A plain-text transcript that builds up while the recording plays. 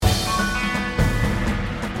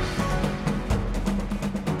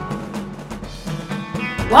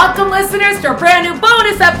Welcome, listeners, to a brand new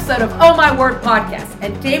bonus episode of Oh My Word podcast.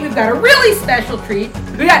 And today we've got a really special treat.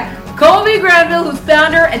 We got Colby Granville, who's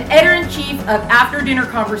founder and editor-in-chief of After Dinner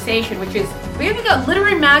Conversation, which is basically a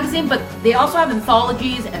literary magazine, but they also have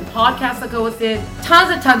anthologies and podcasts that go with it.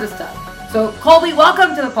 Tons of stuff. So, Colby,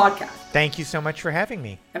 welcome to the podcast. Thank you so much for having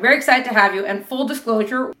me. I'm very excited to have you. And full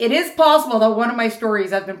disclosure, it is possible that one of my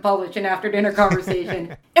stories has been published in After Dinner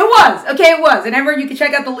Conversation. It was. And everyone, you can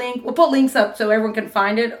check out the link. We'll put links up so everyone can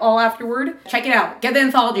find it all afterward. Check it out. Get the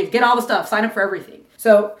anthologies. Get all the stuff. Sign up for everything.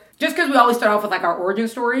 So just because we always start off with like our origin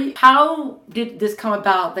story, how did this come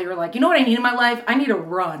about that you're like, you know what I need in my life? I need to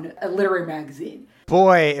run a literary magazine.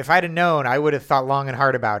 Boy, if I'd have known, I would have thought long and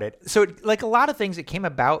hard about it. So like a lot of things, it came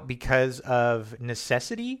about because of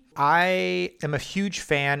necessity. I am a huge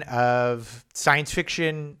fan of science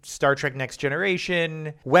fiction, Star Trek Next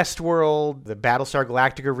Generation, Westworld, the Battlestar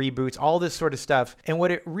Galactica reboots, all this sort of stuff. And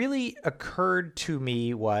what it really occurred to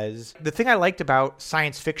me was the thing I liked about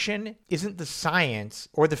science fiction isn't the science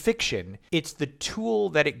or the fiction. It's the tool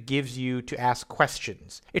that it gives you to ask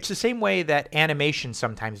questions. It's the same way that animation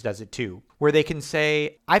sometimes does it too, where they can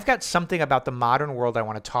say, I've got something about the modern world I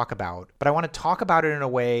want to talk about, but I want to talk about it in a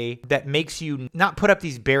way that makes you not put up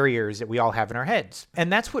these barriers that we all have in our heads.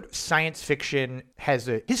 And that's what science fiction has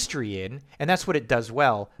a history in, and that's what it does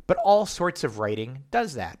well. But all sorts of writing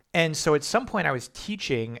does that. And so at some point I was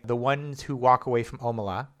teaching the ones who walk away from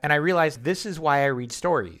Omalaa, and I realized this is why I read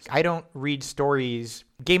stories. I don't read stories.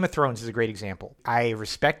 Game of Thrones is a great example. I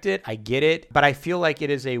respect it, I get it, but I feel like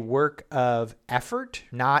it is a work of effort,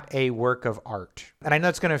 not a work of art. And I know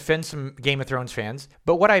it's going to offend some Game of Thrones fans,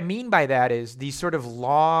 but what I mean by that is these sort of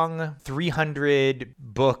long 300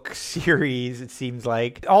 book series, it seems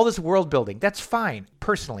like, all this world building, that's fine.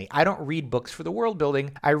 Personally, I don't read books for the world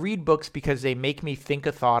building. I read books because they make me think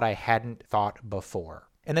a thought I hadn't thought before.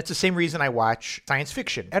 And that's the same reason I watch science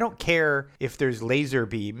fiction. I don't care if there's laser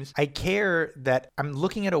beams. I care that I'm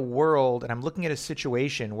looking at a world and I'm looking at a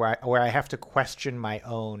situation where I have to question my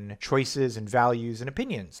own choices and values and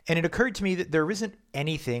opinions. And it occurred to me that there isn't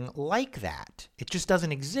anything like that. It just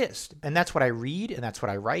doesn't exist. And that's what I read, and that's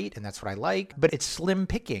what I write, and that's what I like. But it's slim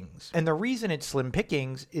pickings. And the reason it's slim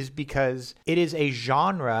pickings is because it is a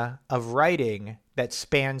genre of writing that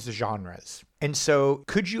spans the genres. And so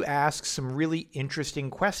could you ask some really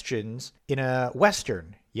interesting questions in a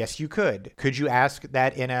Western? Yes, you could. Could you ask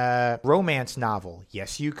that in a romance novel?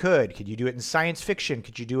 Yes, you could. Could you do it in science fiction?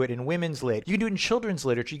 Could you do it in women's lit? You can do it in children's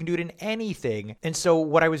literature. You can do it in anything. And so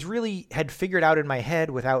what I was really had figured out in my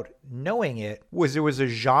head without knowing it was there was a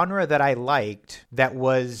genre that I liked that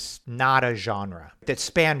was not a genre, that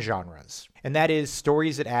spanned genres. And that is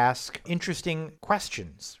stories that ask interesting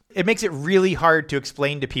questions. It makes it really hard to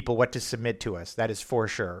explain to people what to submit to us. That is for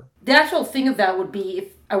sure. The actual thing of that would be,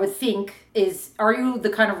 I would think, is are you the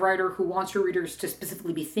kind of writer who wants your readers to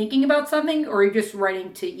specifically be thinking about something, or are you just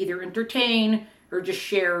writing to either entertain or just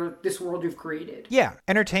share this world you've created? Yeah,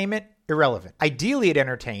 entertainment, irrelevant. Ideally, it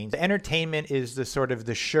entertains. The entertainment is the sort of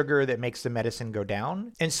the sugar that makes the medicine go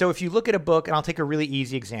down. And so if you look at a book, and I'll take a really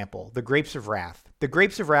easy example, The Grapes of Wrath. The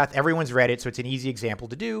Grapes of Wrath, everyone's read it, so it's an easy example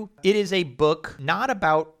to do. It is a book not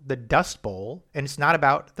about the Dust Bowl, and it's not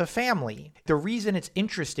about the family. The reason it's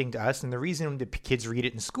interesting to us, and the reason the kids read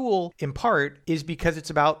it in school, in part, is because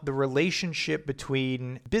it's about the relationship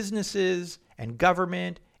between businesses and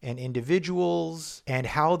government and individuals and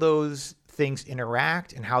how those things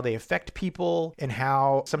interact and how they affect people and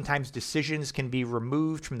how sometimes decisions can be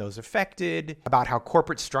removed from those affected, about how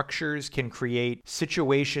corporate structures can create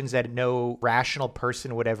situations that no rational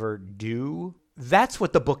person would ever do. That's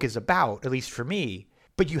what the book is about, at least for me.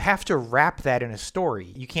 But you have to wrap that in a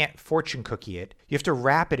story. You can't fortune cookie it. You have to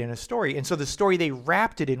wrap it in a story. And so the story they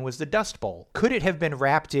wrapped it in was the Dust Bowl. Could it have been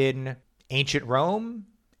wrapped in ancient Rome,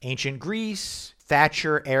 ancient Greece,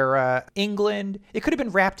 Thatcher era England? It could have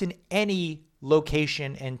been wrapped in any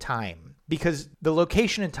location and time because the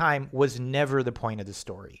location and time was never the point of the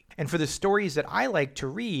story. And for the stories that I like to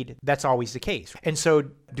read, that's always the case. And so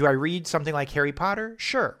do I read something like Harry Potter?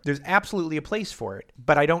 Sure. There's absolutely a place for it,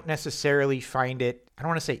 but I don't necessarily find it, I don't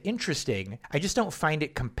want to say interesting. I just don't find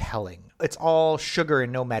it compelling. It's all sugar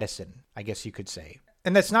and no medicine, I guess you could say.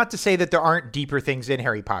 And that's not to say that there aren't deeper things in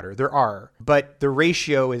Harry Potter. There are. But the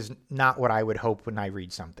ratio is not what I would hope when I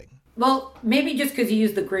read something. Well, maybe just because you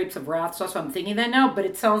use the Grapes of Wrath, so that's what I'm thinking that now, but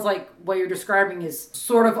it sounds like what you're describing is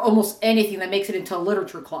sort of almost anything that makes it into a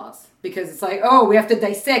literature class. Because it's like, oh, we have to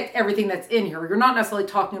dissect everything that's in here. You're not necessarily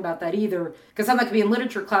talking about that either. Because something that could be in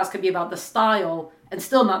literature class could be about the style and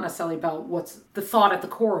still not necessarily about what's the thought at the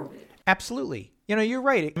core of it. Absolutely. You're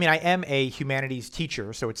right. I mean, I am a humanities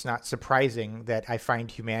teacher, so it's not surprising that I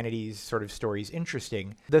find humanities sort of stories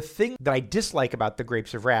interesting. The thing that I dislike about The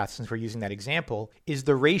Grapes of Wrath, since we're using that example, is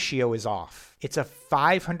the ratio is off. It's a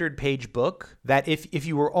 500-page book that if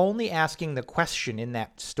you were only asking the question in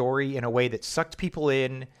that story in a way that sucked people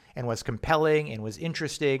in and was compelling and was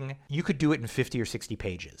interesting, you could do it in 50 or 60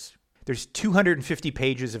 pages. There's 250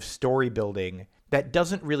 pages of story building that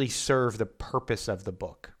doesn't really serve the purpose of the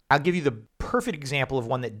book. I'll give you the perfect example of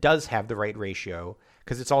one that does have the right ratio,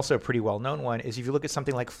 because it's also a pretty well-known one, is if you look at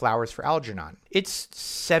something like Flowers for Algernon. It's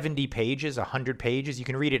 70 pages, 100 pages. You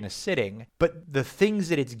can read it in a sitting, but the things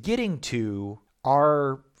that it's getting to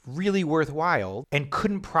are really worthwhile and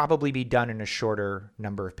couldn't probably be done in a shorter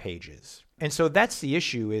number of pages. And so that's the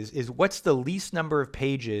issue is what's the least number of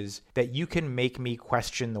pages that you can make me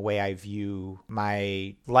question the way I view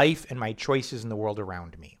my life and my choices in the world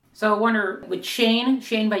around me. So I wonder, with Shane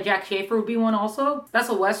by Jack Schaefer would be one also. That's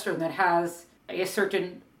a Western that has, I guess,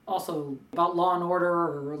 certain also about law and order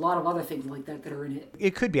or a lot of other things like that are in it.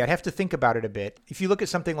 It could be. I'd have to think about it a bit. If you look at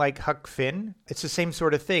something like Huck Finn, it's the same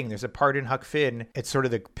sort of thing. There's a part in Huck Finn, it's sort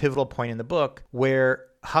of the pivotal point in the book, where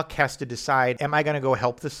Huck has to decide, am I going to go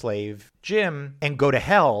help the slave Jim and go to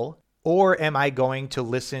hell, or am I going to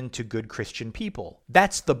listen to good Christian people?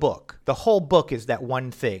 That's the book. The whole book is that one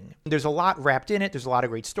thing. There's a lot wrapped in it. There's a lot of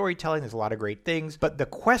great storytelling. There's a lot of great things. But the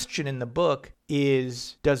question in the book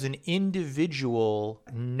is, does an individual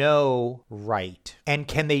know right? And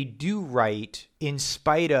can they do right in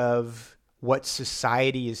spite of what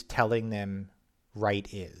society is telling them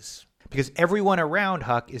right is? Because everyone around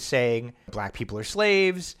Huck is saying, black people are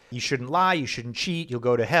slaves, you shouldn't lie, you shouldn't cheat, you'll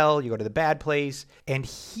go to hell, you go to the bad place. And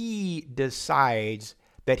he decides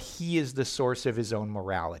that he is the source of his own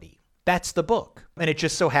morality. That's the book. And it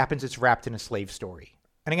just so happens it's wrapped in a slave story.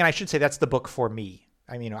 And again, I should say that's the book for me.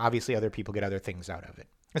 I mean, obviously other people get other things out of it.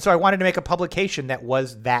 And so I wanted to make a publication that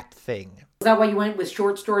was that thing. Is that why you went with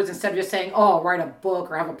short stories instead of just saying, oh, I'll write a book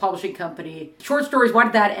or have a publishing company? Short stories, why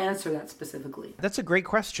did that answer that specifically? That's a great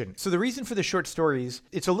question. So the reason for the short stories,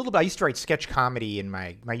 it's a little bit, I used to write sketch comedy in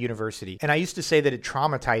my university. And I used to say that it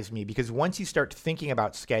traumatized me because once you start thinking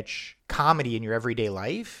about sketch comedy in your everyday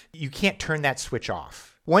life, you can't turn that switch off.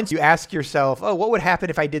 Once you ask yourself, oh, what would happen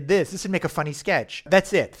if I did this? This would make a funny sketch.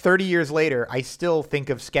 That's it. 30 years later, I still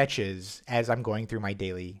think of sketches as I'm going through my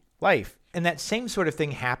daily life. And that same sort of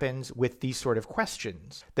thing happens with these sort of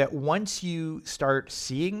questions, that once you start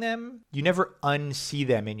seeing them, you never unsee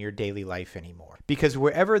them in your daily life anymore. Because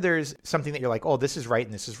wherever there's something that you're like, oh, this is right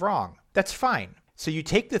and this is wrong, that's fine. So you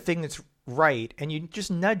take the thing that's right and you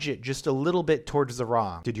just nudge it just a little bit towards the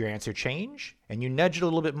wrong. Did your answer change? And you nudge it a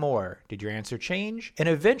little bit more. Did your answer change? And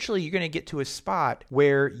eventually you're going to get to a spot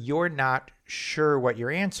where you're not sure what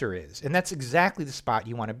your answer is. And that's exactly the spot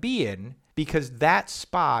you want to be in, because that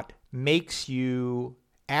spot makes you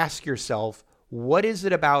ask yourself, what is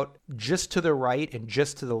it about just to the right and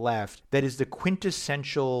just to the left that is the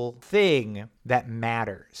quintessential thing that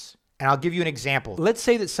matters? And I'll give you an example. Let's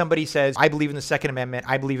say that somebody says, I believe in the Second Amendment,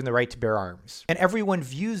 I believe in the right to bear arms. And everyone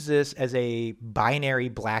views this as a binary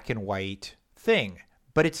black and white thing,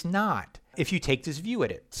 but it's not if you take this view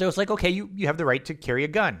at it. So it's like, okay, you have the right to carry a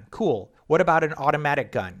gun. Cool. What about an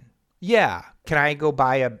automatic gun? Yeah. Can I go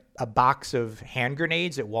buy a box of hand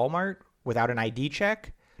grenades at Walmart without an ID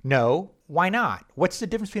check? No. Why not? What's the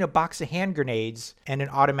difference between a box of hand grenades and an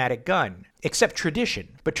automatic gun? Except tradition.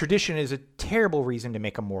 But tradition is a terrible reason to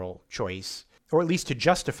make a moral choice, or at least to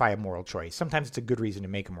justify a moral choice. Sometimes it's a good reason to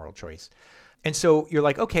make a moral choice. And so you're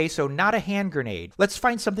like, okay, so not a hand grenade. Let's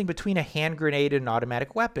find something between a hand grenade and an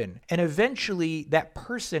automatic weapon. And eventually that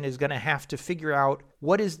person is going to have to figure out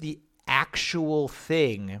what is the actual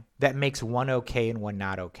thing that makes one okay and one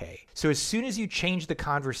not okay. So as soon as you change the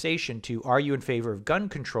conversation to, are you in favor of gun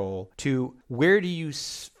control, to where do you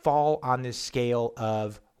fall on this scale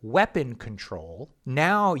of weapon control,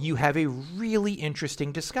 now you have a really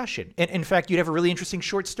interesting discussion. And in fact, you'd have a really interesting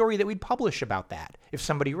short story that we'd publish about that if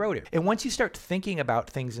somebody wrote it. And once you start thinking about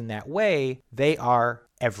things in that way, they are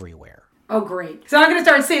everywhere. Oh, great. So I'm going to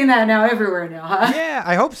start seeing that now everywhere now, huh? Yeah,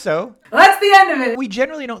 I hope so. Well, that's the end of it. We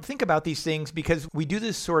generally don't think about these things because we do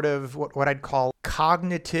this sort of what I'd call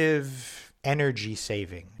cognitive energy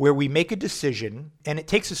saving, where we make a decision and it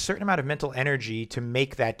takes a certain amount of mental energy to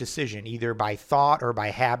make that decision, either by thought or by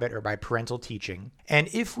habit or by parental teaching. And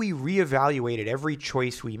if we reevaluated every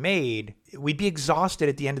choice we made, we'd be exhausted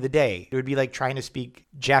at the end of the day. It would be like trying to speak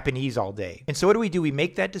Japanese all day. And so what do? We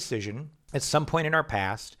make that decision at some point in our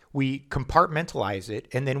past, we compartmentalize it,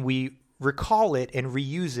 and then we recall it and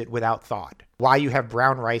reuse it without thought. Why you have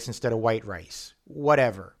brown rice instead of white rice,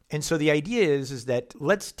 whatever. And so the idea is that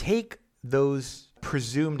let's take those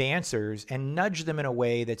presumed answers and nudge them in a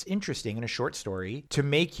way that's interesting in a short story to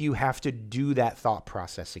make you have to do that thought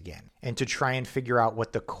process again and to try and figure out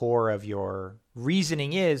what the core of your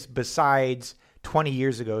reasoning is besides 20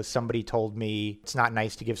 years ago, somebody told me it's not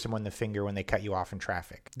nice to give someone the finger when they cut you off in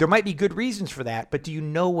traffic. There might be good reasons for that, but do you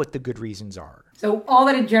know what the good reasons are? So all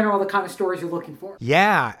that in general, the kind of stories you're looking for.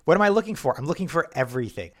 Yeah. What am I looking for? I'm looking for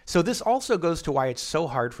everything. So this also goes to why it's so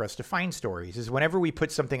hard for us to find stories, is whenever we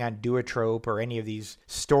put something on Duotrope or any of these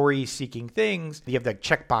story-seeking things, you have the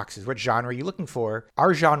check boxes. What genre are you looking for?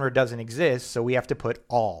 Our genre doesn't exist, so we have to put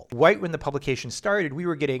all. Right when the publication started, we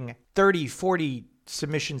were getting 30, 40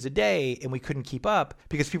 submissions a day and we couldn't keep up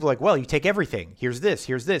because people were like, well, you take everything. Here's this,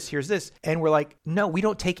 here's this, here's this. And we're like, no, we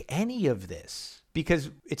don't take any of this because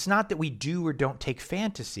it's not that we do or don't take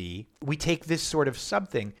fantasy. We take this sort of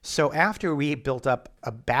something. So after we built up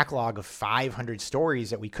a backlog of 500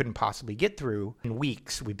 stories that we couldn't possibly get through in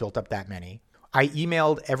weeks, we built up that many. I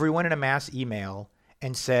emailed everyone in a mass email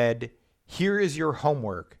and said, here is your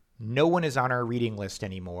homework. No one is on our reading list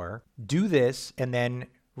anymore. Do this and then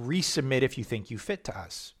resubmit if you think you fit to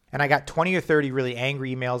us. And I got 20 or 30 really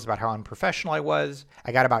angry emails about how unprofessional I was.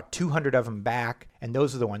 I got about 200 of them back, and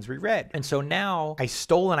those are the ones we read. And so now I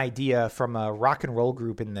stole an idea from a rock and roll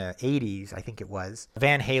group in the 80s, I think it was,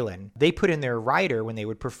 Van Halen. They put in their rider when they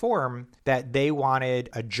would perform that they wanted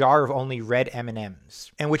a jar of only red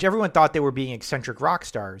M&Ms, and which everyone thought they were being eccentric rock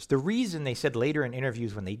stars. The reason they said later in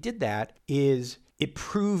interviews when they did that is it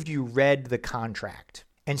proved you read the contract.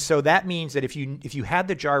 And so that means that if you had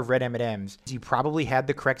the jar of red M&Ms, you probably had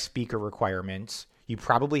the correct speaker requirements, you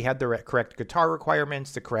probably had the correct guitar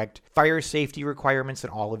requirements, the correct fire safety requirements,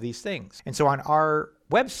 and all of these things. And so on our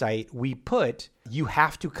website, we put, you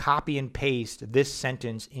have to copy and paste this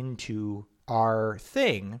sentence into our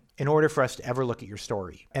thing in order for us to ever look at your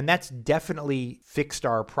story. And that's definitely fixed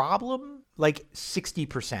our problem, like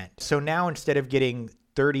 60%. So now instead of getting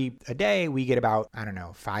 30 a day, we get about,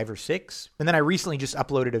 5 or 6. And then I recently just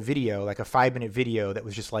uploaded a video, like a 5-minute video that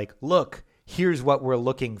was just like, look, here's what we're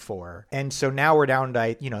looking for. And so now we're down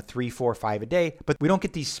to, 3, 4, 5 a day, but we don't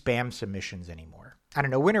get these spam submissions anymore. I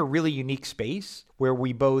don't know, we're in a really unique space where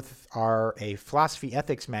we both are a philosophy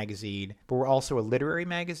ethics magazine, but we're also a literary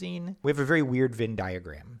magazine. We have a very weird Venn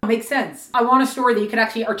diagram. Makes sense. I want a story that you can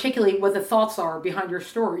actually articulate what the thoughts are behind your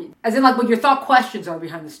story. As in, like, what your thought questions are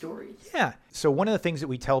behind the story. Yeah. So one of the things that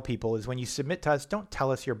we tell people is when you submit to us, don't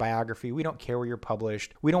tell us your biography. We don't care where you're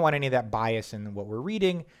published. We don't want any of that bias in what we're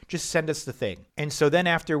reading. Just send us the thing. And so then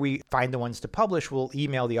after we find the ones to publish, we'll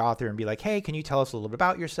email the author and be like, hey, can you tell us a little bit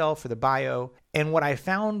about yourself for the bio? And what I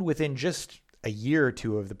found within just a year or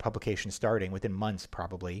two of the publication starting, within months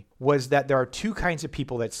probably, was that there are two kinds of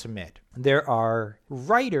people that submit. There are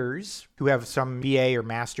writers who have some BA or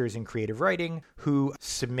master's in creative writing who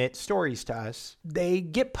submit stories to us. They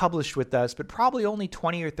get published with us, but probably only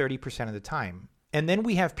 20 or 30% of the time. And then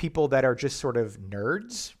we have people that are just sort of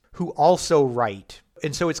nerds who also write.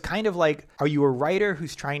 And so it's kind of like, are you a writer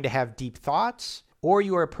who's trying to have deep thoughts, or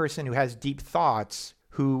you are a person who has deep thoughts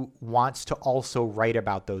who wants to also write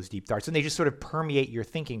about those deep thoughts, and they just sort of permeate your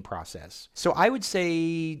thinking process. So I would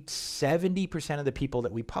say 70% of the people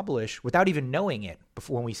that we publish, without even knowing it,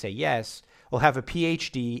 before when we say yes, will have a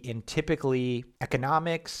PhD in typically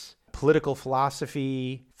economics, political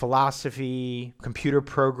philosophy, computer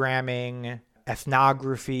programming,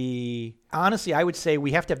 ethnography. Honestly, I would say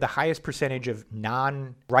we have to have the highest percentage of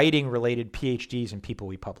non-writing related PhDs in people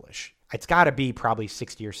we publish. It's got to be probably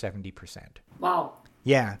 60 or 70%. Wow.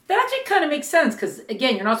 Yeah. That actually kind of makes sense because,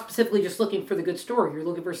 again, you're not specifically just looking for the good story. You're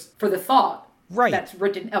looking for the thought. Right. That's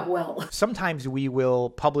written up well. Sometimes we will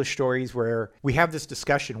publish stories where we have this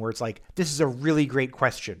discussion where it's like, this is a really great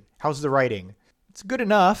question. How's the writing? It's good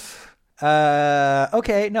enough.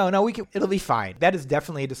 Okay, no, it'll be fine. That is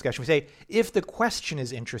definitely a discussion. We say, if the question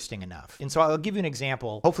is interesting enough. And so I'll give you an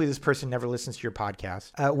example. Hopefully this person never listens to your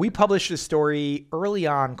podcast. We published a story early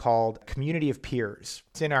on called Community of Peers.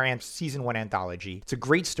 It's in our season 1 anthology. It's a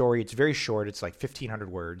great story. It's very short. It's like 1,500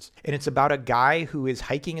 words. And it's about a guy who is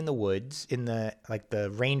hiking in the woods in the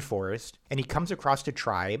rainforest. And he comes across a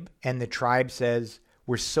tribe, and the tribe says,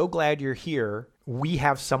 we're so glad you're here. We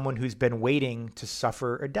have someone who's been waiting to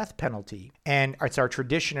suffer a death penalty. And it's our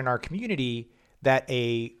tradition in our community that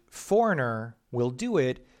a foreigner will do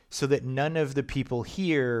it so that none of the people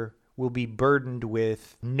here will be burdened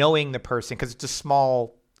with knowing the person, because it's a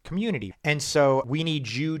small community. And so we need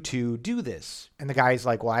you to do this. And the guy's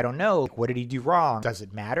like, well, I don't know. What did he do wrong? Does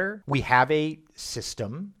it matter? We have a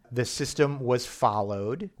system. The system was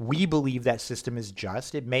followed. We believe that system is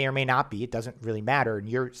just. It may or may not be. It doesn't really matter in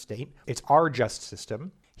your state. It's our just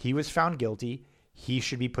system. He was found guilty. he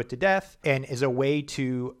should be put to death. And as a way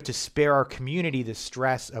to spare our community the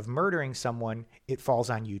stress of murdering someone, it falls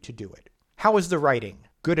on you to do it. How is the writing?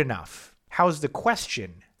 Good enough. How is the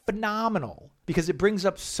question? Phenomenal. Because it brings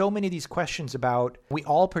up so many of these questions about we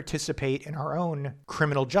all participate in our own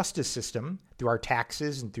criminal justice system through our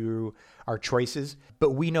taxes and through our choices,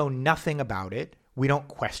 but we know nothing about it. We don't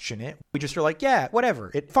question it. We just are like, yeah,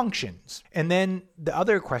 whatever, it functions. And then the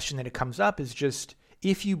other question that it comes up is just,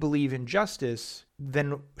 if you believe in justice,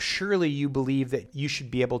 then surely you believe that you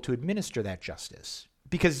should be able to administer that justice.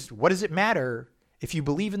 Because what does it matter? If you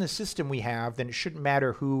believe in the system we have, then it shouldn't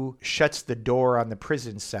matter who shuts the door on the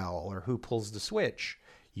prison cell or who pulls the switch.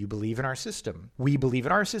 You believe in our system. We believe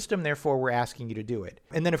in our system, therefore we're asking you to do it.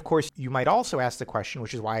 And then, of course, you might also ask the question,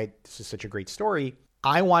 which is why this is such a great story,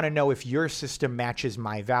 I want to know if your system matches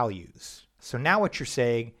my values. So now what you're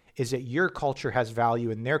saying is that your culture has value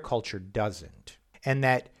and their culture doesn't. And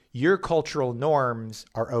that your cultural norms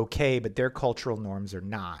are okay, but their cultural norms are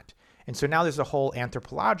not. And so now there's a whole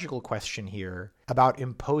anthropological question here about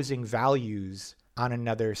imposing values on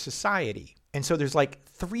another society. And so there's like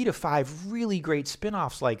 3 to 5 really great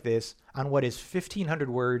spin-offs like this on what is 1,500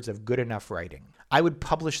 words of good enough writing. I would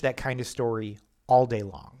publish that kind of story all day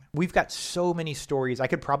long. We've got so many stories. I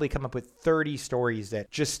could probably come up with 30 stories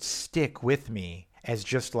that just stick with me as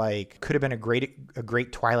just like could have been a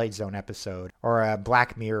great Twilight Zone episode or a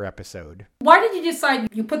Black Mirror episode. Why did you decide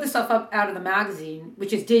you put the stuff up out of the magazine,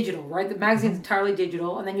 which is digital, right? The magazine's entirely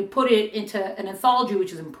digital, and then you put it into an anthology,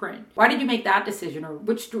 which is in print. Why did you make that decision? Or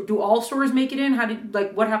do all stores make it in?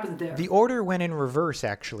 What happens there? The order went in reverse,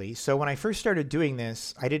 actually. So when I first started doing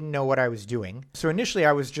this, I didn't know what I was doing. So initially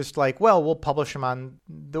I was just like, well, we'll publish them on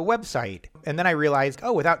the website. And then I realized,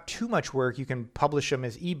 without too much work, you can publish them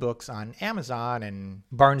as ebooks on Amazon and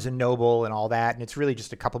Barnes & Noble and all that. And it's really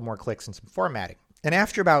just a couple more clicks and some formatting. And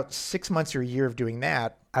after about 6 months or a year of doing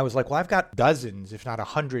that, I was like, well, I've got dozens, if not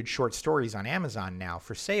 100 short stories on Amazon now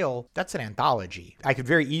for sale. That's an anthology. I could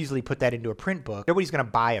very easily put that into a print book. Nobody's going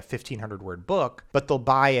to buy a 1,500 word book, but they'll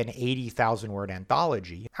buy an 80,000 word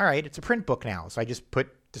anthology. All right, it's a print book now. So I just put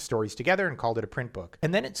the stories together and called it a print book.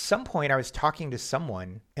 And then at some point I was talking to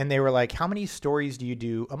someone and they were like, how many stories do you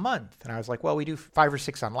do a month? And I was like, well, we do 5 or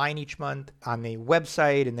 6 online each month on the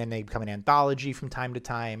website, and then they become an anthology from time to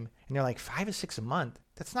time. And they're like, 5 or 6 a month?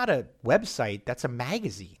 That's not a website, that's a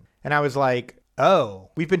magazine. And I was like,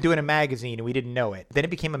 oh, we've been doing a magazine and we didn't know it. Then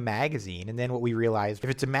it became a magazine. And then what we realized, if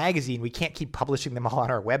it's a magazine, we can't keep publishing them all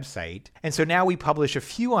on our website. And so now we publish a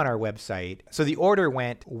few on our website. So the order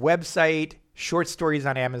went website, short stories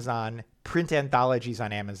on Amazon, print anthologies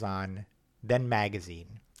on Amazon, then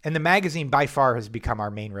magazine. And the magazine by far has become our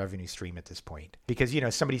main revenue stream at this point. Because,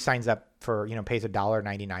 somebody signs up for, pays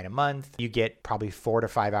 $1.99 a month. You get probably 4 to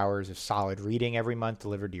 5 hours of solid reading every month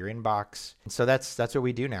delivered to your inbox. And so that's what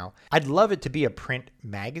we do now. I'd love it to be a print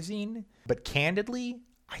magazine, but candidly,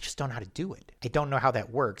 I just don't know how to do it. I don't know how that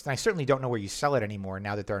works. And I certainly don't know where you sell it anymore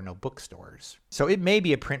now that there are no bookstores. So it may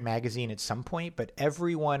be a print magazine at some point, but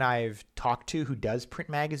everyone I've talked to who does print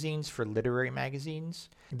magazines for literary magazines,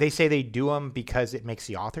 they say they do them because it makes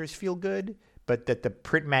the authors feel good, but that the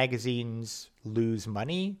print magazines lose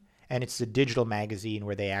money, and it's the digital magazine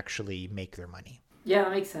where they actually make their money. Yeah,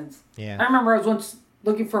 that makes sense. Yeah. I remember I was once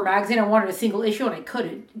looking for a magazine. I wanted a single issue, and I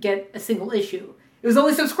couldn't get a single issue. It was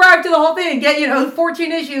only subscribe to the whole thing, get,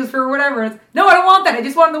 14 issues for whatever. No, I don't want that. I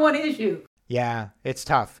just wanted the one issue. Yeah, it's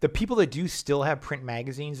tough. The people that do still have print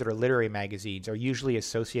magazines that are literary magazines are usually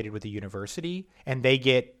associated with the university, and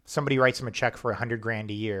somebody writes them a check for $100,000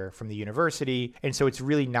 a year from the university. And so it's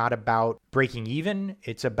really not about breaking even.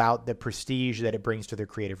 It's about the prestige that it brings to their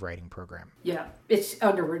creative writing program. Yeah, it's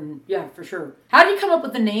underwritten. Yeah, for sure. How did you come up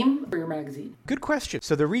with the name for your magazine? Good question.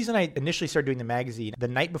 So the reason I initially started doing the magazine, the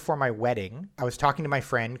night before my wedding, I was talking to my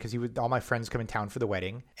friend because all my friends come in town for the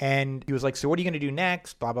wedding. And he was like, so what are you going to do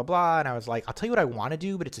next? Blah, blah, blah. And I was like, I'll tell you what I want to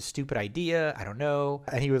do, but it's a stupid idea. I don't know.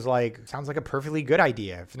 And he was like, sounds like a perfectly good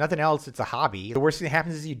idea. If nothing else, it's a hobby. The worst thing that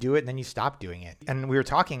happens is you do it and then you stop doing it. And we were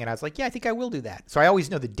talking and I was like, yeah, I think I will do that. So I always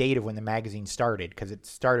know the date of when the magazine started because it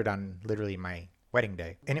started on literally my wedding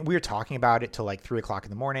day. And we were talking about it till like 3 o'clock in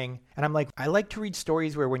the morning. And I'm like, I like to read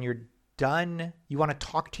stories where when you're done, you want to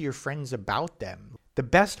talk to your friends about them. The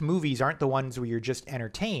best movies aren't the ones where you're just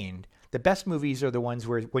entertained. The best movies are the ones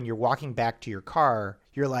where when you're walking back to your car,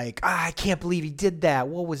 you're like, I can't believe he did that.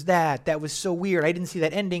 What was that? That was so weird. I didn't see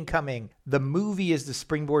that ending coming. The movie is the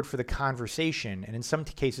springboard for the conversation. And in some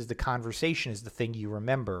cases, the conversation is the thing you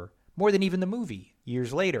remember more than even the movie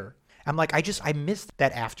years later. I'm like, I missed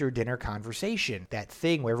that after dinner conversation, that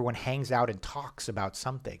thing where everyone hangs out and talks about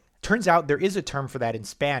something. Turns out there is a term for that in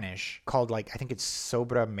Spanish called, like, I think it's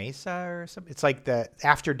sobre mesa or something. It's like the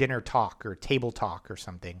after dinner talk or table talk or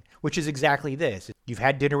something, which is exactly this. You've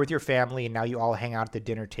had dinner with your family and now you all hang out at the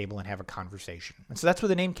dinner table and have a conversation. And so that's where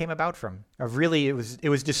the name came about from. Really, it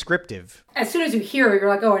was descriptive. As soon as you hear it, you're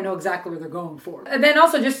like, oh, I know exactly what they're going for. And then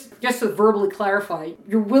also, just to verbally clarify,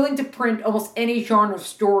 you're willing to print almost any genre of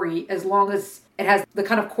story as long as it has the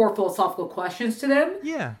kind of core philosophical questions to them.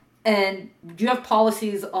 Yeah. And do you have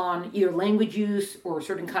policies on either language use or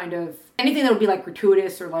certain kind of anything that would be like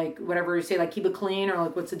gratuitous or like whatever you say, like keep it clean, or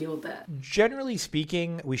like what's the deal with that? Generally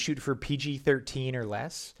speaking, we shoot for PG-13 or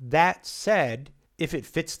less. That said, if it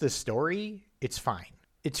fits the story, it's fine.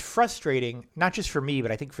 It's frustrating, not just for me,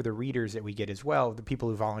 but I think for the readers that we get as well, the people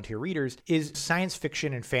who volunteer readers, is science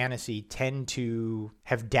fiction and fantasy tend to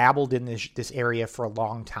have dabbled in this area for a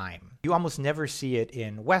long time. You almost never see it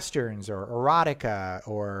in Westerns or erotica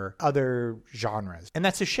or other genres. And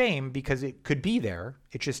that's a shame because it could be there.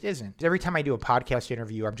 It just isn't. Every time I do a podcast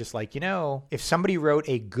interview, I'm just like, if somebody wrote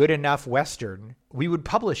a good enough Western, we would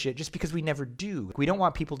publish it just because we never do. We don't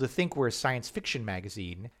want people to think we're a science fiction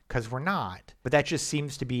magazine because we're not. But that just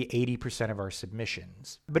seems to be 80% of our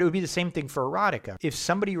submissions. But it would be the same thing for erotica. If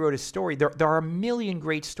somebody wrote a story, there are a million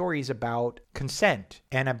great stories about consent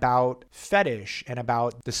and about fetish and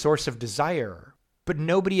about the source of desire. But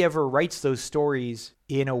nobody ever writes those stories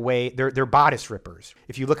in a way, they're bodice rippers.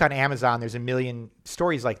 If you look on Amazon, there's a million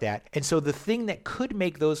stories like that. And so the thing that could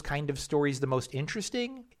make those kind of stories the most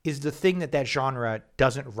interesting is the thing that genre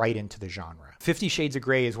doesn't write into the genre. 50 Shades of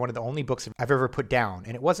Grey is one of the only books I've ever put down.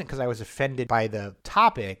 And it wasn't because I was offended by the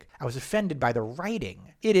topic. I was offended by the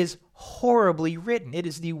writing. It is horribly written. It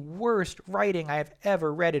is the worst writing I have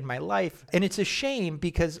ever read in my life. And it's a shame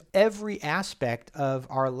because every aspect of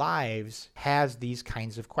our lives has these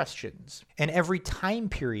kinds of questions. And every time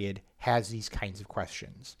period has these kinds of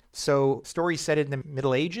questions. So stories set in the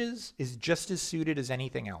Middle Ages is just as suited as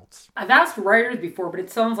anything else. I've asked writers before, but it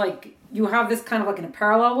sounds like you have this kind of like in a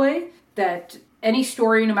parallel way that any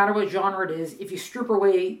story, no matter what genre it is, if you strip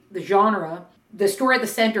away the genre, the story at the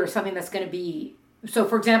center is something that's going to be... So,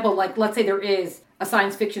 for example, like, let's say there is a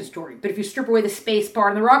science fiction story, but if you strip away the space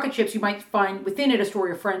part and the rocket ships, you might find within it a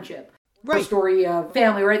story of friendship. Right. Or a story of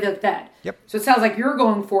family, right? Like that. Yep. So it sounds like you're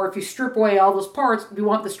going for, if you strip away all those parts, we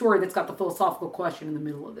want the story that's got the philosophical question in the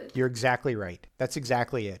middle of it. You're exactly right. That's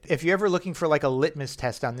exactly it. If you're ever looking for like a litmus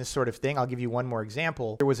test on this sort of thing, I'll give you one more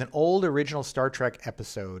example. There was an old original Star Trek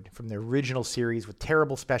episode from the original series with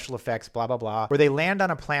terrible special effects, blah, blah, blah, where they land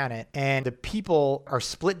on a planet and the people are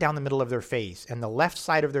split down the middle of their face, and the left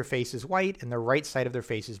side of their face is white and the right side of their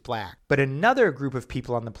face is black. But another group of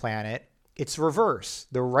people on the planet, it's reverse.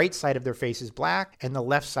 The right side of their face is black and the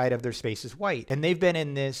left side of their face is white. And they've been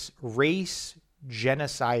in this race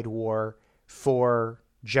genocide war for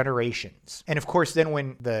generations. And of course, then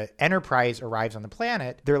when the Enterprise arrives on the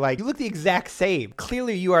planet, they're like, you look the exact same.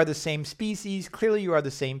 Clearly you are the same species. Clearly you are the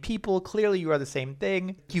same people. Clearly you are the same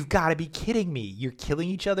thing. You've got to be kidding me. You're killing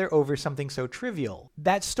each other over something so trivial.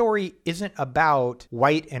 That story isn't about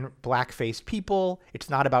white and black-faced people. It's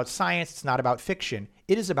not about science. It's not about fiction.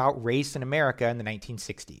 It is about race in America in the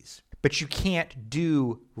 1960s. But you can't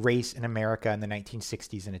do race in America in the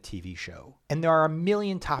 1960s in a TV show. And there are a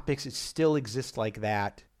million topics that still exist like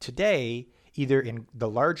that today, either in the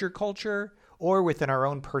larger culture or within our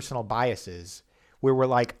own personal biases, where we're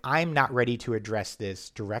like, I'm not ready to address this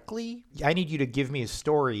directly. I need you to give me a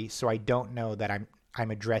story so I don't know that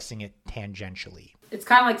I'm addressing it tangentially. It's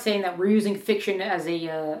kind of like saying that we're using fiction as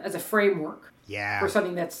a framework. Yeah. For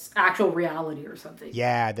something that's actual reality or something.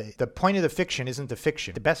 Yeah, the point of the fiction isn't the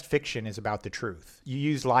fiction. The best fiction is about the truth. You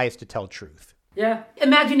use lies to tell truth. Yeah.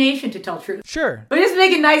 Imagination to tell truth. Sure. But just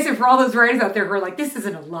make it nicer for all those writers out there who are like, this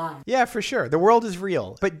isn't a lie. Yeah, for sure. The world is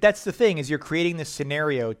real. But that's the thing, is you're creating this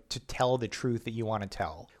scenario to tell the truth that you want to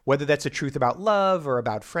tell. Whether that's a truth about love or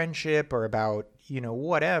about friendship or about,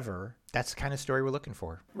 whatever. That's the kind of story we're looking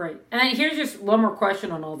for. Right. And here's just one more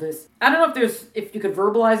question on all this. I don't know if you could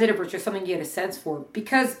verbalize it, if it's just something you get a sense for.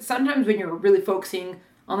 Because sometimes when you're really focusing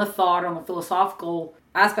on the thought, on the philosophical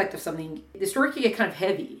aspect of something, the story can get kind of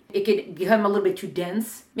heavy. It could become a little bit too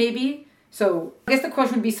dense, maybe. So I guess the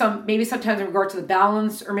question would be maybe sometimes in regard to the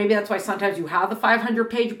balance, or maybe that's why sometimes you have the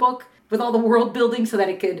 500-page book with all the world building so that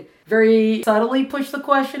it could very subtly push the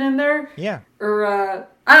question in there. Yeah. Or,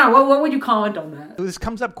 I don't know, what would you comment on that? This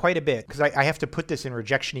comes up quite a bit because I have to put this in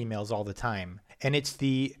rejection emails all the time. And it's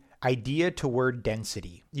the idea to word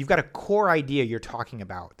density. You've got a core idea you're talking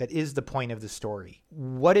about that is the point of the story.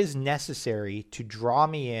 What is necessary to draw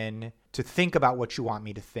me in to think about what you want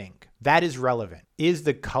me to think? That is relevant. Is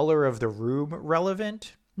the color of the room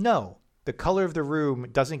relevant? No. The color of the room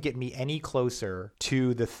doesn't get me any closer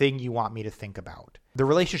to the thing you want me to think about. The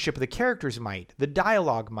relationship of the characters might, the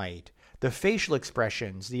dialogue might, the facial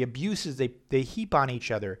expressions, the abuses they heap on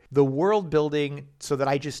each other, the world building so that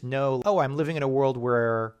I just know, oh, I'm living in a world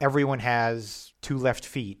where everyone has 2 left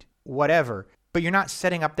feet, whatever. But you're not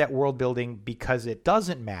setting up that world building because it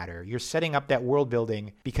doesn't matter. You're setting up that world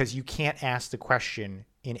building because you can't ask the question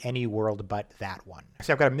in any world but that one.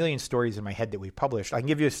 So I've got a million stories in my head that we've published. I can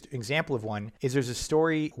give you an example of one. There's a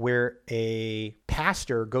story where a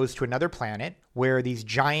pastor goes to another planet where these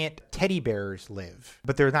giant teddy bears live.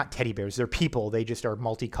 But they're not teddy bears. They're people. They just are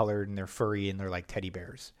multicolored and they're furry and they're like teddy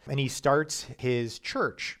bears. And he starts his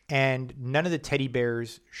church and none of the teddy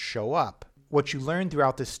bears show up. What you learn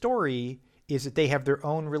throughout the story is that they have their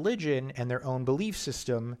own religion and their own belief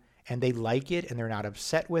system, and they like it and they're not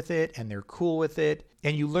upset with it and they're cool with it.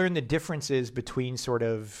 And you learn the differences between sort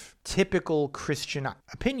of typical Christian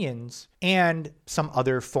opinions and some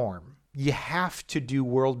other form. You have to do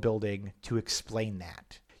world building to explain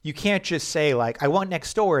that. You can't just say like, I went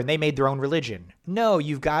next door and they made their own religion. No,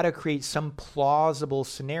 you've got to create some plausible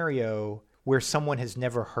scenario where someone has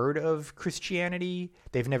never heard of Christianity,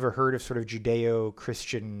 they've never heard of sort of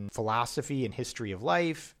Judeo-Christian philosophy and history of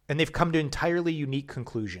life, and they've come to entirely unique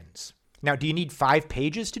conclusions. Now, do you need 5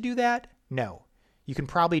 pages to do that? No. You can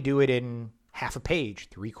probably do it in half a page,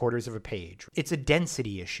 3/4 of a page. It's a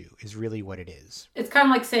density issue is really what it is. It's kind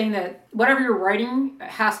of like saying that whatever you're writing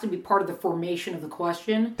has to be part of the formation of the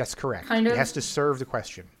question. That's correct. Kind of. It has to serve the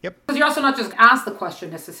question. Yep. Because you're also not just ask the question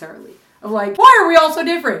necessarily. Of like, why are we all so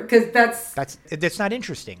different? Because that's not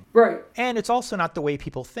interesting. Right. And it's also not the way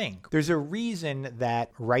people think. There's a reason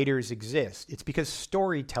that writers exist. It's because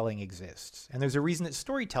storytelling exists. And there's a reason that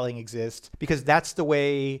storytelling exists because that's the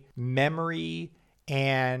way memory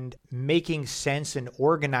and making sense and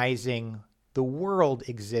organizing the world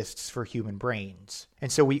exists for human brains.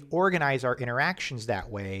 And so we organize our interactions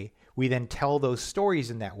that way. We then tell those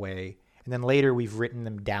stories in that way. And then later we've written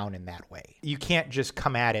them down in that way. You can't just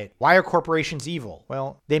come at it. Why are corporations evil?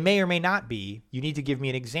 Well, they may or may not be. You need to give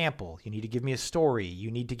me an example. You need to give me a story.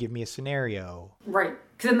 You need to give me a scenario. Right.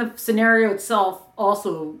 Because then the scenario itself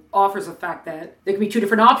also offers the fact that there can be 2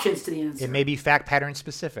 different options to the answer. It may be fact pattern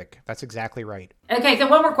specific. That's exactly right. Okay, so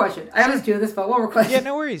one more question. I always do this, but one more question. Yeah,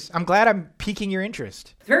 no worries. I'm glad I'm piquing your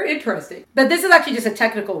interest. It's very interesting. But this is actually just a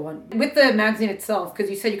technical one. With the magazine itself,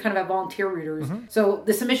 because you said you kind of have volunteer readers. Mm-hmm. So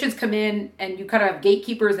the submissions come in and you kind of have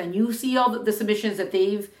gatekeepers and you see all the submissions that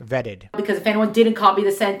they've vetted. Because if anyone didn't copy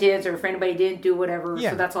the sentence or if anybody didn't do whatever,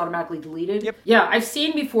 so that's automatically deleted. Yep. Yeah, I've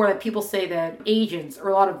seen before that people say that agents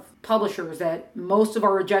or a lot of publishers that most of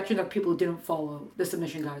our rejections are people who didn't follow the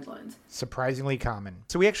submission guidelines. Surprisingly common.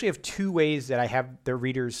 So we actually have 2 ways that I have the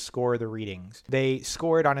readers score the readings. They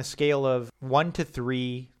score it on a scale of 1 to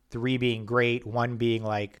 3, 3 being great, 1 being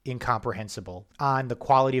like incomprehensible, on the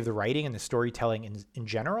quality of the writing and the storytelling in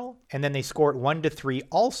general. And then they score it 1 to 3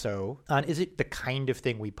 also on is it the kind of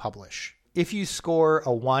thing we publish. If you score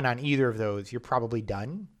a 1 on either of those, you're probably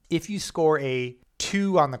done. If you score a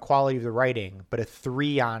 2 on the quality of the writing, but a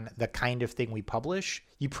 3 on the kind of thing we publish,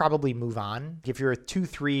 you probably move on. If you're a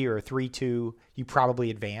 2-3 or a 3-2, you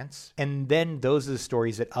probably advance. And then those are the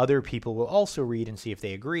stories that other people will also read and see if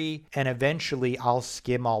they agree. And eventually I'll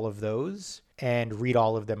skim all of those and read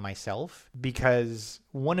all of them myself. Because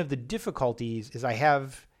one of the difficulties is I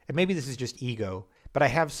have, and maybe this is just ego, but I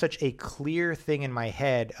have such a clear thing in my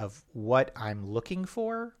head of what I'm looking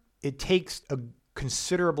for. It takes a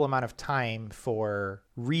considerable amount of time for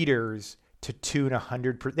readers to tune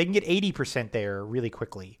 100%. They can get 80% there really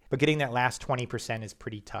quickly, but getting that last 20% is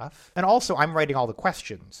pretty tough. And also, I'm writing all the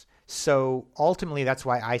questions. So ultimately, that's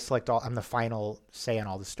why I select I'm the final say on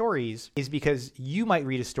all the stories, is because you might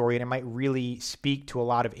read a story and it might really speak to a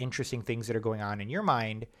lot of interesting things that are going on in your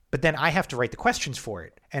mind, but then I have to write the questions for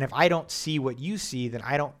it. And if I don't see what you see, then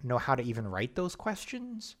I don't know how to even write those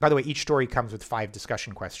questions. By the way, each story comes with 5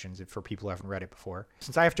 discussion questions for people who haven't read it before.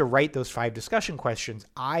 Since I have to write those 5 discussion questions,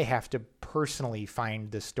 I have to personally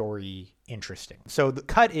find the story interesting. So the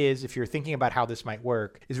cut is, if you're thinking about how this might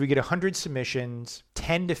work, is we get 100 submissions,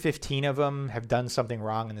 10 to 15 of them have done something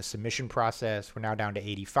wrong in the submission process. We're now down to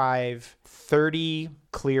 85, 30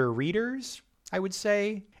 clear readers, I would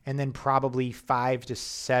say, and then probably 5 to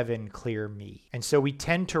 7 clear me. And so we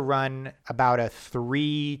tend to run about a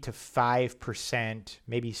 3 to 5%,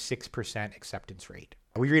 maybe 6% acceptance rate.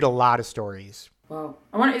 We read a lot of stories. Wow.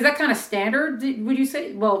 Is that kind of standard, would you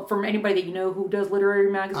say? Well, from anybody that you know who does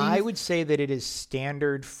literary magazines? I would say that it is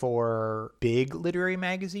standard for big literary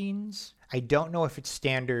magazines. I don't know if it's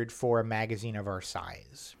standard for a magazine of our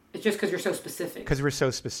size. It's just because you're so specific. Because we're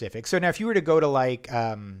so specific. So now if you were to go to like,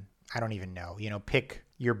 I don't even know, pick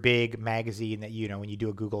your big magazine that, when you do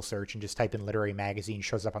a Google search and just type in literary magazine,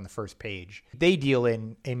 shows up on the first page. They deal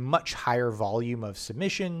in a much higher volume of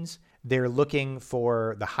submissions. They're looking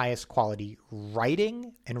for the highest quality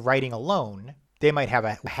writing, and writing alone, they might have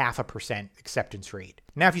a 0.5% acceptance rate.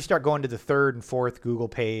 Now, if you start going to the third and fourth Google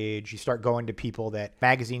page, you start going to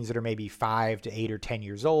magazines that are maybe 5 to 8 or 10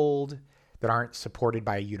 years old, that aren't supported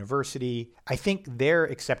by a university, I think their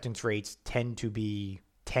acceptance rates tend to be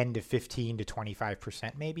 10 to 15 to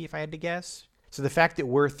 25% maybe, if I had to guess. So the fact that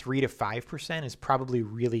we're 3 to 5% is probably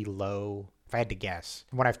really low, if I had to guess.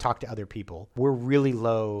 When I've talked to other people, we're really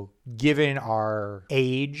low given our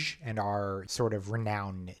age and our sort of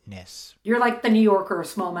renownedness. You're like the New Yorker of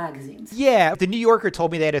small magazines. Yeah, if the New Yorker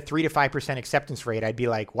told me they had a 3 to 5% acceptance rate, I'd be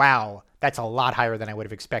like, wow, that's a lot higher than I would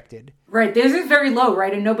have expected. Right. This is very low,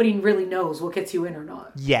 right? And nobody really knows what gets you in or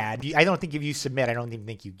not. Yeah. I don't think if you submit, I don't even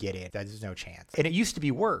think you get it. There's no chance. And it used to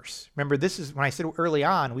be worse. Remember, this is when I said early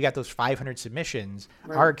on, we got those 500 submissions.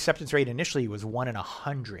 Right. Our acceptance rate initially was 1 in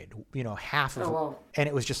 100, half of it. Wow. And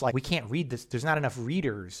it was just like, we can't read this. There's not enough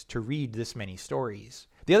readers to read this many stories.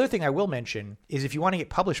 The other thing I will mention is if you want to get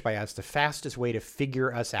published by us, the fastest way to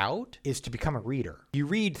figure us out is to become a reader. You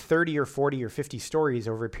read 30 or 40 or 50 stories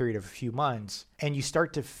over a period of a few months, and you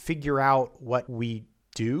start to figure out what we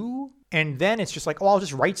do. And then it's just like, oh, I'll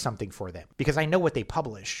just write something for them because I know what they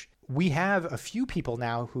publish. We have a few people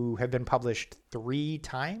now who have been published 3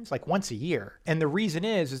 times, like once a year. And the reason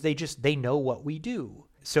is they know what we do.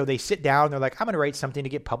 So they sit down, they're like, I'm going to write something to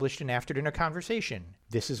get published in After Dinner Conversation.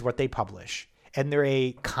 This is what they publish. And they're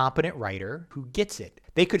a competent writer who gets it.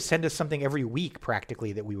 They could send us something every week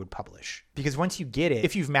practically that we would publish. Because once you get it,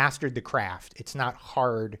 if you've mastered the craft, it's not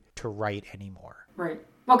hard to write anymore. Right.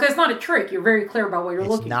 Well, because it's not a trick. You're very clear about what you're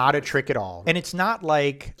looking for. It's not a trick at all. And it's not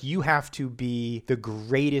like you have to be the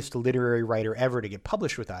greatest literary writer ever to get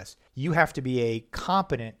published with us. You have to be a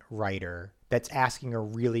competent writer that's asking a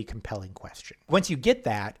really compelling question. Once you get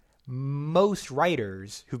that, most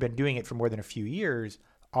writers who've been doing it for more than a few years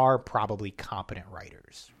are probably competent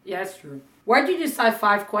writers. Yeah, that's true. Why did you decide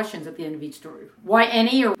 5 questions at the end of each story? Why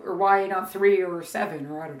any, or why not 3 or 7,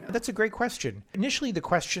 or I don't know? That's a great question. Initially, the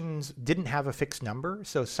questions didn't have a fixed number.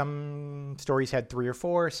 So some stories had 3 or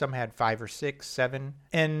 4, some had 5 or 6, 7.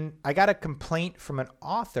 And I got a complaint from an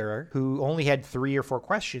author who only had 3 or 4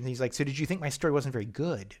 questions. He's like, so did you think my story wasn't very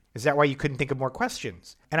good? Is that why you couldn't think of more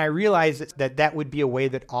questions? And I realized that would be a way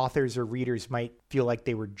that authors or readers might feel like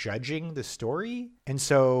they were judging the story. And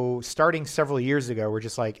so starting several years ago, we're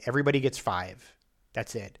just like, everybody gets 5.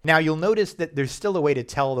 That's it. Now you'll notice that there's still a way to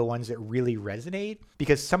tell the ones that really resonate,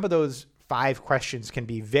 because some of those 5 questions can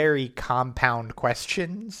be very compound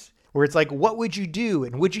questions where it's like, what would you do?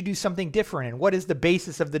 And would you do something different? And what is the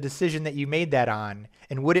basis of the decision that you made that on?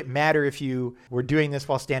 And would it matter if you were doing this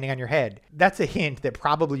while standing on your head? That's a hint that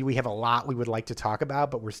probably we have a lot we would like to talk about,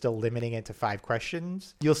 but we're still limiting it to 5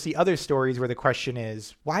 questions. You'll see other stories where the question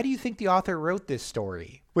is, why do you think the author wrote this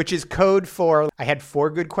story? Which is code for, I had 4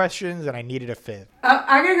 good questions and I needed a 5th.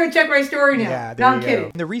 I'm going to go check my story now. Yeah, no, I'm kidding.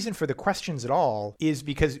 And the reason for the questions at all is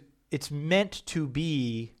because it's meant to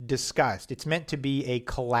be discussed. It's meant to be a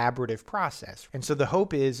collaborative process. And so the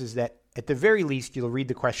hope is that at the very least, you'll read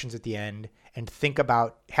the questions at the end and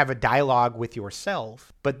have a dialogue with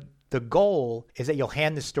yourself. But the goal is that you'll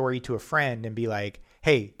hand the story to a friend and be like,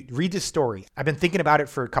 hey, read this story. I've been thinking about it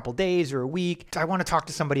for a couple days or a week. I want to talk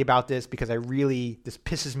to somebody about this because this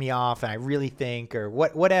pisses me off and I really think, or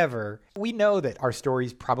whatever. We know that our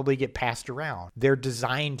stories probably get passed around. They're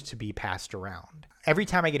designed to be passed around. Every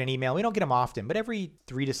time I get an email, we don't get them often, but every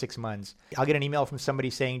 3 to 6 months, I'll get an email from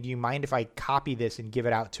somebody saying, do you mind if I copy this and give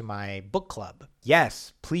it out to my book club?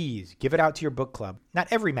 Yes, please give it out to your book club. Not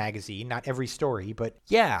every magazine, not every story, but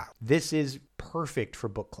yeah, this is perfect for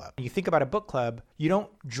book club. When you think about a book club, you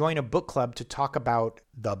don't join a book club to talk about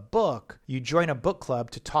the book. You join a book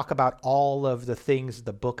club to talk about all of the things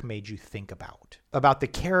the book made you think about the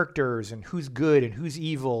characters and who's good and who's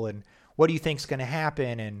evil and what do you think's going to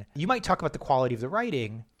happen? And you might talk about the quality of the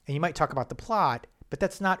writing and you might talk about the plot, but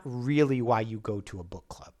that's not really why you go to a book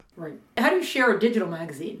club. Right. How do you share a digital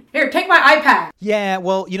magazine? Here, take my iPad. Yeah,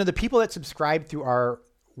 well, the people that subscribe through our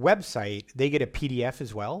website, they get a PDF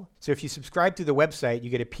as well. So if you subscribe through the website, you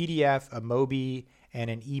get a PDF, a Mobi,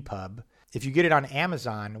 and an EPUB. If you get it on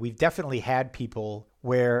Amazon, we've definitely had people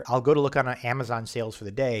where I'll go to look on Amazon sales for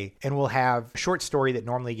the day and we'll have a short story that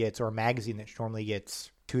normally gets, or a magazine that normally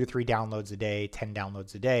gets 2 to 3 downloads a day, 10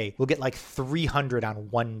 downloads a day, we'll get like 300 on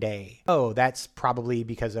one day. Oh, that's probably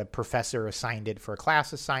because a professor assigned it for a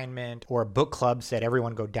class assignment, or a book club said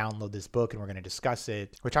everyone go download this book and we're going to discuss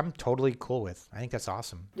it, which I'm totally cool with. I think that's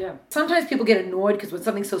awesome. Yeah. Sometimes people get annoyed because when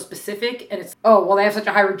something's so specific and it's, oh, well, they have such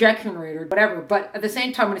a high rejection rate or whatever. But at the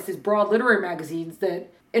same time, when it's these broad literary magazines that,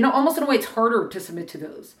 almost in a way, it's harder to submit to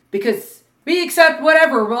those because we accept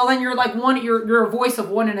whatever. Well, then you're like you're a voice of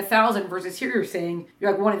 1 in 1,000 versus here you're saying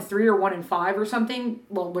you're like 1 in 3 or 1 in 5 or something.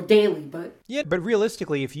 Well, we're daily, but yeah. But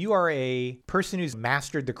realistically, if you are a person who's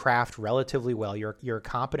mastered the craft relatively well, you're a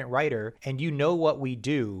competent writer, and you know what we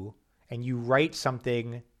do, and you write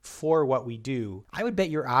something for what we do, I would bet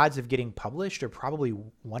your odds of getting published are probably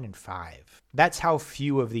 1 in 5. That's how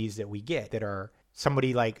few of these that we get that are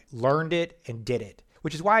somebody like learned it and did it,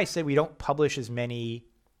 which is why I said we don't publish as many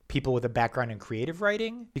people with a background in creative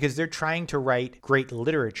writing, because they're trying to write great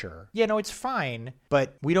literature. Yeah, no, it's fine,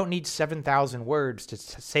 but we don't need 7,000 words to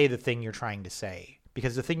say the thing you're trying to say,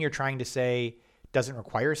 because the thing you're trying to say doesn't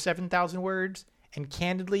require 7,000 words, and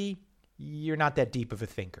candidly, you're not that deep of a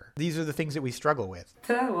thinker. These are the things that we struggle with.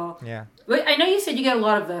 Well, yeah. I know you said you get a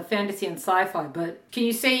lot of the fantasy and sci-fi, but can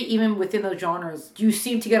you say even within those genres, do you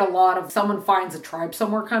seem to get a lot of someone finds a tribe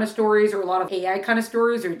somewhere kind of stories, or a lot of AI kind of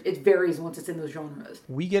stories, or it varies once it's in those genres?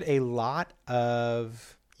 We get a lot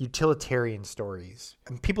of utilitarian stories.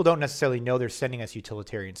 And people don't necessarily know they're sending us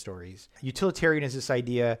utilitarian stories. Utilitarian is this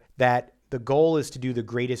idea that the goal is to do the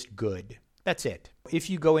greatest good. That's it. If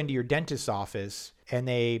you go into your dentist's office and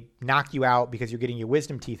they knock you out because you're getting your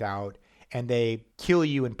wisdom teeth out, and they kill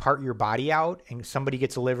you and part your body out, and somebody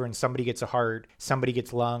gets a liver and somebody gets a heart, somebody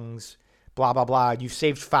gets lungs, blah, blah, blah, you've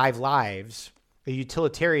saved 5 lives, a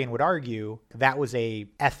utilitarian would argue that was a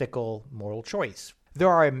ethical, moral choice. There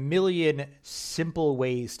are a million simple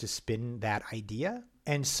ways to spin that idea.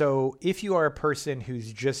 And so if you are a person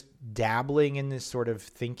who's just dabbling in this sort of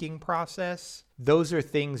thinking process, those are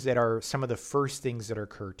things that are some of the first things that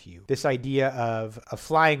occur to you. This idea of a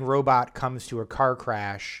flying robot comes to a car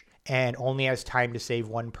crash and only has time to save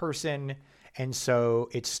one person. And so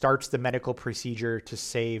it starts the medical procedure to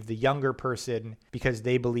save the younger person because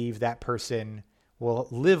they believe that person will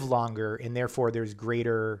live longer, and therefore there's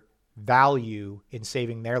greater value in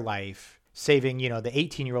saving their life, saving, the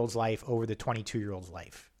 18-year-old's life over the 22-year-old's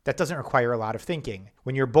life. That doesn't require a lot of thinking.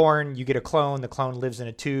 When you're born, you get a clone. The clone lives in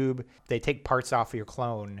a tube. They take parts off of your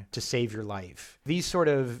clone to save your life. These sort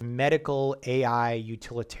of medical AI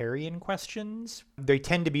utilitarian questions, they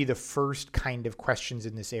tend to be the first kind of questions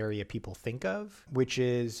in this area people think of, which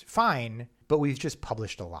is fine, but we've just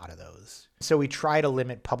published a lot of those. So we try to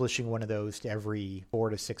limit publishing one of those to every 4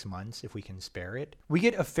 to 6 months if we can spare it. We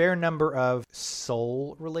get a fair number of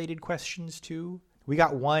soul-related questions too. We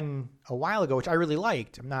got one a while ago, which I really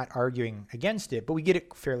liked. I'm not arguing against it, but we get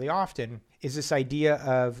it fairly often, is this idea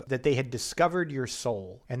of that they had discovered your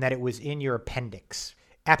soul and that it was in your appendix.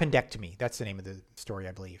 Appendectomy, that's the name of the story,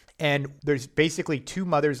 I believe. And there's basically 2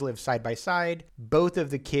 mothers live side by side. Both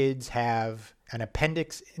of the kids have an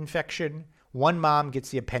appendix infection. One mom gets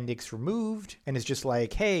the appendix removed and is just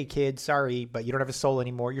like, hey, kid, sorry, but you don't have a soul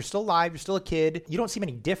anymore. You're still alive. You're still a kid. You don't seem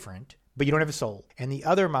any different, but you don't have a soul. And the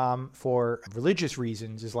other mom, for religious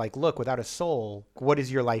reasons, is like, look, without a soul, what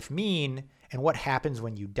does your life mean? And what happens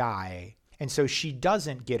when you die? And so she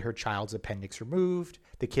doesn't get her child's appendix removed.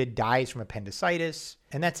 The kid dies from appendicitis,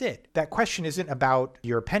 and that's it. That question isn't about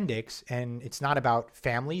your appendix, and it's not about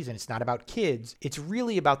families, and it's not about kids. It's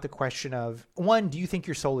really about the question of, 1, do you think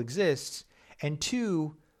your soul exists? And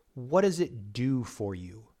 2, what does it do for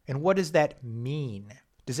you? And what does that mean?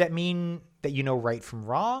 Does that mean that you know right from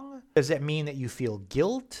wrong? Does that mean that you feel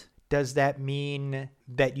guilt? Does that mean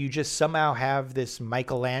that you just somehow have this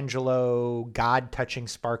Michelangelo God-touching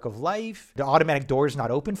spark of life? The automatic door is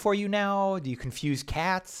not open for you now? Do you confuse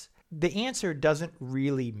cats? The answer doesn't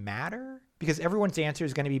really matter because everyone's answer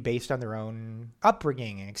is going to be based on their own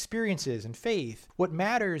upbringing and experiences and faith. What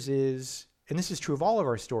matters is, and this is true of all of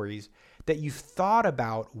our stories, that you've thought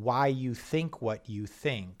about why you think what you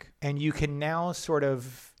think. And you can now sort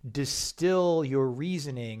of distill your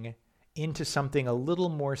reasoning into something a little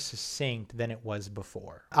more succinct than it was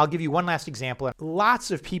before. I'll give you one last example.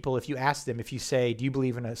 Lots of people, if you ask them, if you say, do you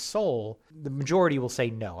believe in a soul? The majority will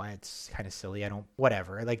say, no, it's kind of silly.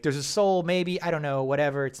 Whatever. Like, there's a soul, maybe, I don't know,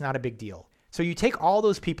 whatever. It's not a big deal. So you take all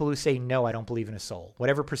those people who say, no, I don't believe in a soul,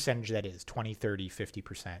 whatever percentage that is, 20, 30,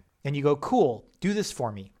 50%. And you go, cool, do this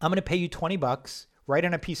for me. I'm going to pay you $20, write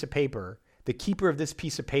on a piece of paper. The keeper of this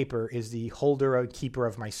piece of paper is the holder or keeper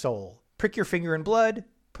of my soul. Prick your finger in blood,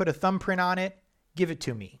 put a thumbprint on it, give it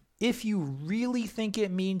to me. If you really think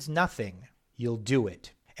it means nothing, you'll do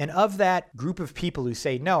it. And of that group of people who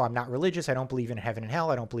say, no, I'm not religious, I don't believe in heaven and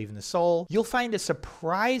hell, I don't believe in the soul, you'll find a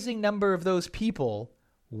surprising number of those people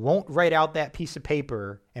won't write out that piece of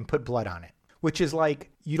paper and put blood on it. Which is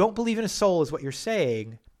like, you don't believe in a soul is what you're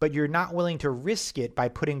saying, but you're not willing to risk it by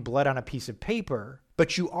putting blood on a piece of paper,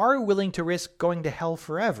 but you are willing to risk going to hell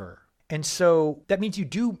forever. And so that means you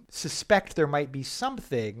do suspect there might be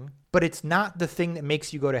something, but it's not the thing that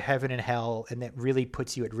makes you go to heaven and hell and that really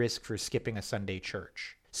puts you at risk for skipping a Sunday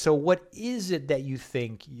church. So what is it that you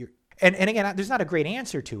think you're... And again, there's not a great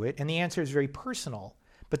answer to it, and the answer is very personal.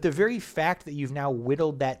 But the very fact that you've now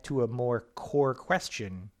whittled that to a more core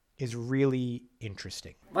question is really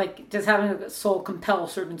interesting. Like, does having a soul compel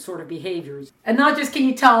certain sort of behaviors? And not just can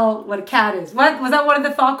you tell what a cat is. What was that one of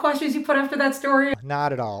the thought questions you put after that story?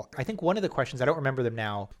 Not at all. I think one of the questions, I don't remember them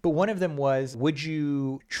now, but one of them was, would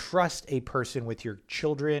you trust a person with your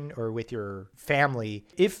children or with your family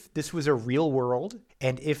if this was a real world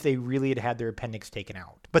and if they really had had their appendix taken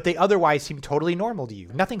out? But they otherwise seem totally normal to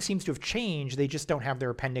you. Nothing seems to have changed. They just don't have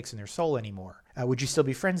their appendix in their soul anymore. Would you still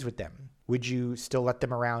be friends with them? Would you still let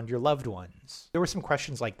them around your loved ones? There were some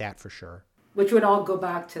questions like that for sure. Which would all go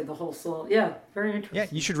back to the whole soul. Yeah, very interesting. Yeah,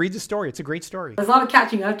 you should read the story. It's a great story. There's a lot of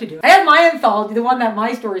catching up to do. I had my anthology, the one that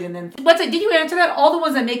my story's in. Then what's it? Did you answer that? All the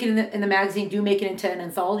ones that make it in the magazine do make it into an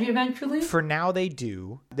anthology eventually? For now, they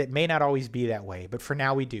do. That may not always be that way, but for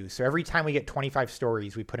now we do. So every time we get 25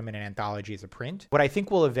 stories, we put them in an anthology as a print. What I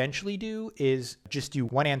think we'll eventually do is just do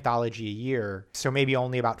one anthology a year. So maybe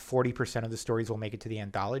only about 40% of the stories will make it to the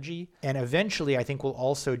anthology. And eventually, I think we'll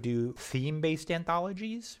also do theme-based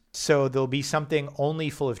anthologies. So there'll be something only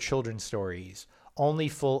full of children's stories, only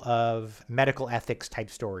full of medical ethics type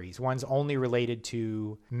stories, ones only related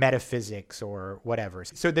to metaphysics or whatever.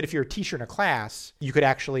 So that if you're a teacher in a class, you could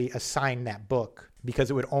actually assign that book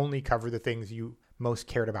because it would only cover the things you most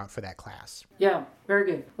cared about for that class. Yeah,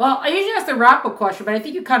 very good. Well, I usually ask the wrap-up question, but I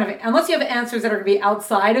think you kind of, unless you have answers that are going to be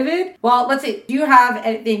outside of it, well, let's see, do you have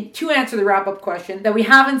anything to answer the wrap-up question that we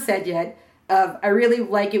haven't said yet? I really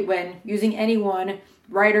like it when using anyone,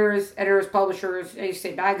 writers, editors, publishers, I used to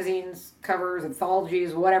say magazines, covers,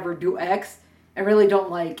 anthologies, whatever, do X, and really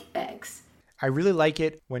don't like X. I really like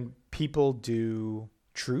it when people do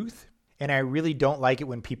truth, and I really don't like it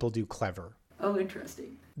when people do clever. Oh,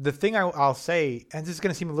 interesting. The thing I'll say, and this is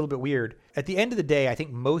going to seem a little bit weird, at the end of the day, I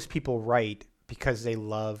think most people write because they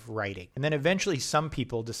love writing. And then eventually some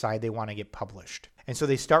people decide they want to get published. And so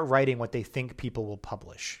they start writing what they think people will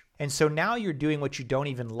publish. And so now you're doing what you don't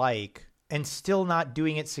even like and still not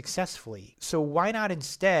doing it successfully. So why not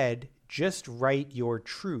instead just write your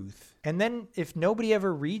truth? And then if nobody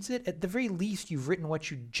ever reads it, at the very least, you've written what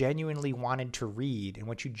you genuinely wanted to read and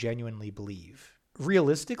what you genuinely believe.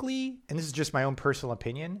 Realistically, and this is just my own personal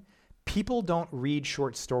opinion, people don't read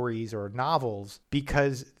short stories or novels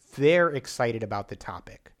because they're excited about the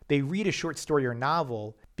topic. They read a short story or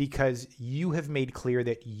novel because you have made clear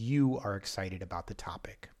that you are excited about the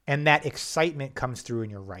topic. And that excitement comes through in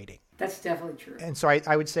your writing. That's definitely true. And so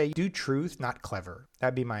I would say do truth, not clever.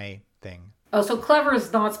 That'd be my thing. Oh, so clever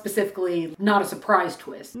is not specifically not a surprise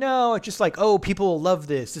twist. No, it's just like, oh, people will love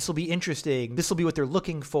this. This will be interesting. This will be what they're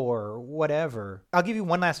looking for, whatever. I'll give you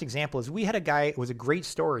one last example. Is we had a guy, it was a great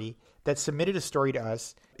story, that submitted a story to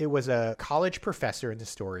us. It was a college professor in the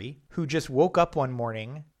story who just woke up one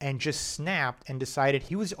morning and just snapped and decided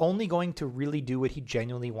he was only going to really do what he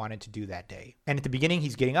genuinely wanted to do that day. And at the beginning,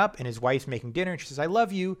 he's getting up and his wife's making dinner and she says, I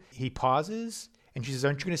love you. He pauses and she says,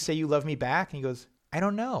 aren't you going to say you love me back? And he goes, I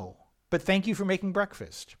don't know, but thank you for making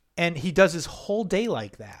breakfast. And he does his whole day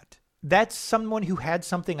like that. That's someone who had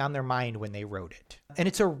something on their mind when they wrote it. And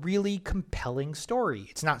it's a really compelling story.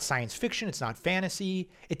 It's not science fiction. It's not fantasy.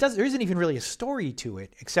 There isn't even really a story to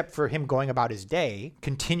it, except for him going about his day,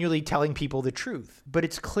 continually telling people the truth. But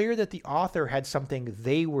it's clear that the author had something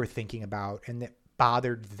they were thinking about and that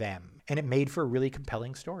bothered them. And it made for a really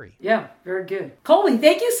compelling story. Yeah, very good. Colby,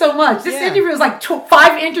 thank you so much. This interview was like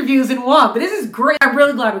 5 interviews in one, but this is great. I'm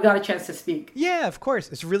really glad we got a chance to speak. Yeah, of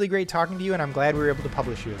course. It's really great talking to you, and I'm glad we were able to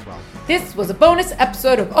publish you as well. This was a bonus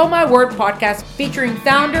episode of Oh My Word podcast featuring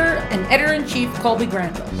founder and editor-in-chief Colby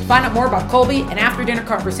Granville. To find out more about Colby and After Dinner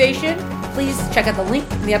Conversation, please check out the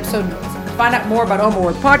link in the episode notes. To find out more about Oh My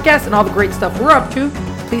Word podcast and all the great stuff we're up to,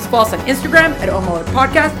 please follow us on Instagram at Oh My Word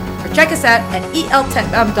podcast or check us out at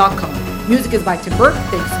eltechfm.com. Music is by Tim Burke.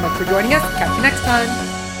 Thanks so much for joining us. Catch you next time.